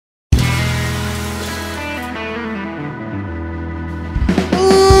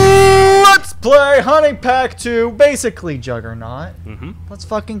play Hunting Pack 2, basically Juggernaut. Mm-hmm. Let's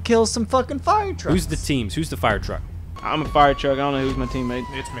fucking kill some fucking fire trucks. Who's the teams? Who's the fire truck? I'm a fire truck. I don't know who's my teammate.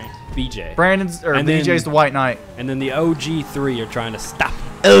 It's me. BJ. Brandon's or And BJ's then- the White Knight. And then the OG3 are trying to stop.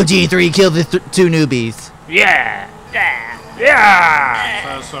 OG3 kill the 2 newbies. Yeah! Yeah!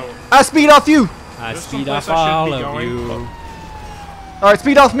 Yeah! So I speed off you. I This speed someplace off I all shouldn't be of going. you. All right,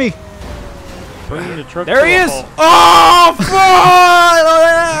 speed off me. Bring the truck There to he a is! halt. Oh,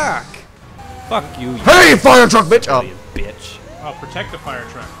 fuck! Fuck you, you Hey, fire truck, bitch. Oh, you bitch. oh, protect the fire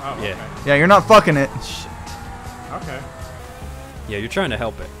truck. Oh, Yeah. yeah, you're not fucking it. Shit. okay. Yeah, you're trying to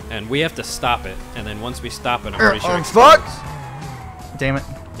help it. And we have to stop it. And then once we stop it, I'm pretty sure it Fuck. explodes. Damn it.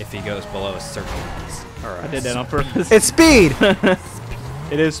 If he goes below a certain Alright. I did that on purpose. It's Speed.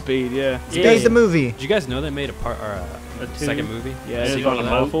 It is Speed, yeah. Speed the movie. Did you guys know they made a second movie? Yeah, See it's one of fucking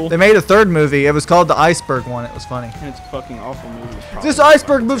those? awful. They made a 3rd movie. It was called the Iceberg one. It was funny. And it's a fucking awful movie. This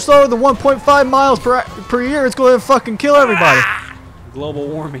iceberg moves slower than 1.5 miles per year. It's going to fucking kill everybody. Global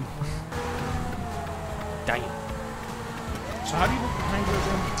warming. Damn. So how do you look behind you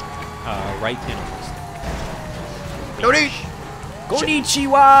again? Right in.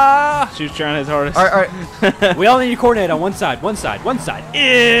 Konnichiwa! She was trying his hardest. All right. We all need to coordinate on one side. One side. One side.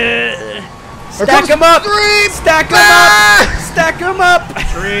 Stack them up. Stack them up! Stack them up!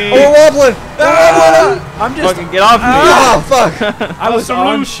 Three. Oh, we're wobbling. I'm just. Fucking get off of me. Oh, fuck. I was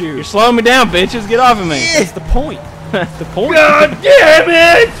on You're shoot. slowing me down, bitches. Get off of me. That's the point. The point. God damn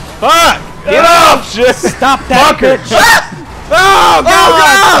it! Fuck! Get off! Shit. Stop that bitch! Oh,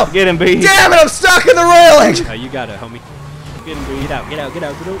 God. Get him, B. Damn it, I'm stuck in the railing. Oh, you got it, homie. Get him, B. Get out, get out, get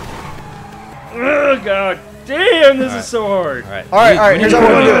out, get out. Oh, God. Damn, this is so hard. Alright. All right, here's how we're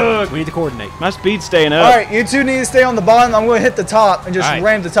going to do it. We need to coordinate. My speed's staying up. All right, you two need to stay on the bottom. I'm going to hit the top and just All right.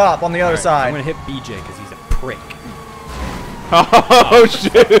 ram the top on the other I'm side. gonna hit BJ because he's a prick. Oh,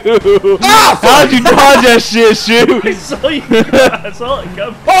 shoot. Ah, How'd you dodge that shit, shoot? I saw you. I saw it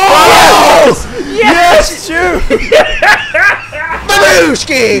come. Oh! Yes! Shoot!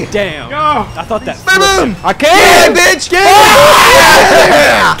 Babooshki! Damn. Go. I thought that. Boom! I Yeah, can't! bitch! Get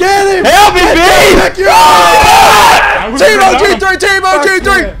him! Get him! Help me, B! Team OG3! Team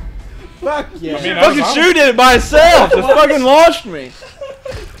OG3! Fuck yeah. I mean, Fucking shoot it by itself. It fucking launched me.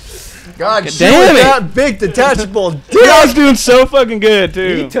 God damn damn it. that big detachable Dude, I was dick doing so fucking good, He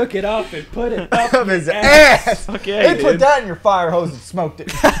too. took it up and put it up of his ass. Fuck yeah, They put dude. that in your fire hose and smoked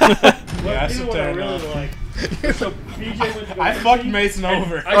it. Yeah, I You know what I really like? So BJ went to go I fucked Mason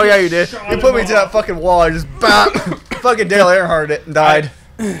over. Oh yeah, you did. You put me to that fucking wall. I just bop. Fucking Dale Earnhardt it and died.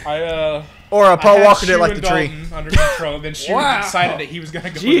 Or Paul had Walker did Shu like and the tree. Dalton under control. Then Shu Wow. decided that he was gonna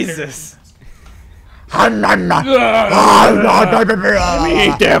go. Jesus. Let me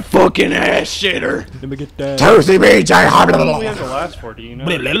eat that fucking ass shitter. Let me get that. Toasty BJ. How long we have to last for? Do you know?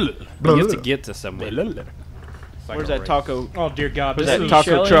 You have to get to somewhere. Where's that taco? Oh dear God! Where's This that is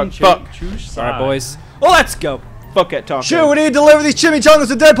taco truck? Fuck. Alright, boys. Well, let's go. Fuck that taco. Shoot, we need to deliver these chimichangas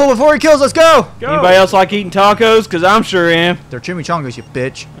to Deadpool before he kills. Let's go. Anybody else like eating tacos? Because I'm sure am. They're chimichangas, you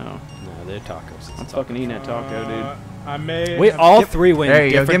bitch. No, they're tacos. I'm fucking eating that taco, dude. I may. We all three went There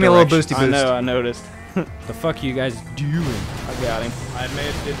you go. different Give me a little directions. boosty I boost. know, I noticed. The fuck you guys doing? I got him. I may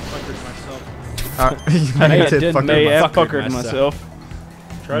have did fuckers myself. I May did did fucking may May have have fuckered fuckered myself. myself.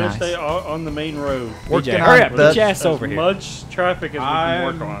 Try Nice. to stay on the main road. Working BJ, on hurry up. it, Get your bud. ass over As here. much traffic as we can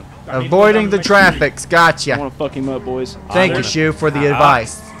work on. Avoiding the traffics. I Gotcha. want to fuck him up, boys. Thank you, wanna- Shu, for the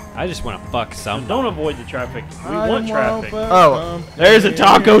advice. I just want to fuck some. Don't avoid the traffic. We want traffic. Oh. There's a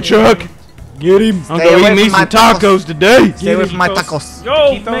taco truck. Get him. I'm Stay gonna away eat me from my some tacos today. Stay away from my tacos.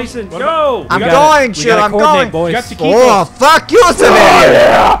 Go, Mason, go! I'm We gotta- going, we Shu. gotta I'm coordinate, going. boys. You got taquitos. Oh, fuck you,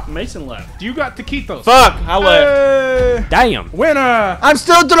 civilian. Mason left. You got taquitos. Fuck, I left. Damn. Winner. I'm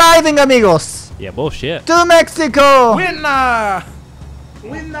still driving, amigos. Yeah, bullshit. To Mexico. Winner.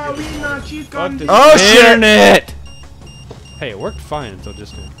 Winner, chicken. this Oh, shit. internet. Hey, it worked fine until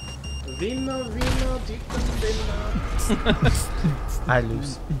just now. Vino, chicken, I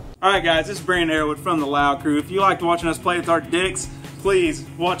lose. Alright guys, this is Brandon Arrowwood from the Loud Crew. If you liked watching us play with our dicks, please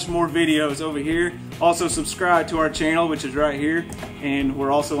watch more videos over here. Also subscribe to our channel, which is right here. And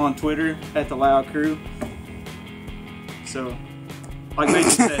we're also on Twitter at the Loud Crew. So, like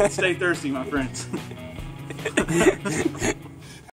Mason said, stay thirsty, my friends.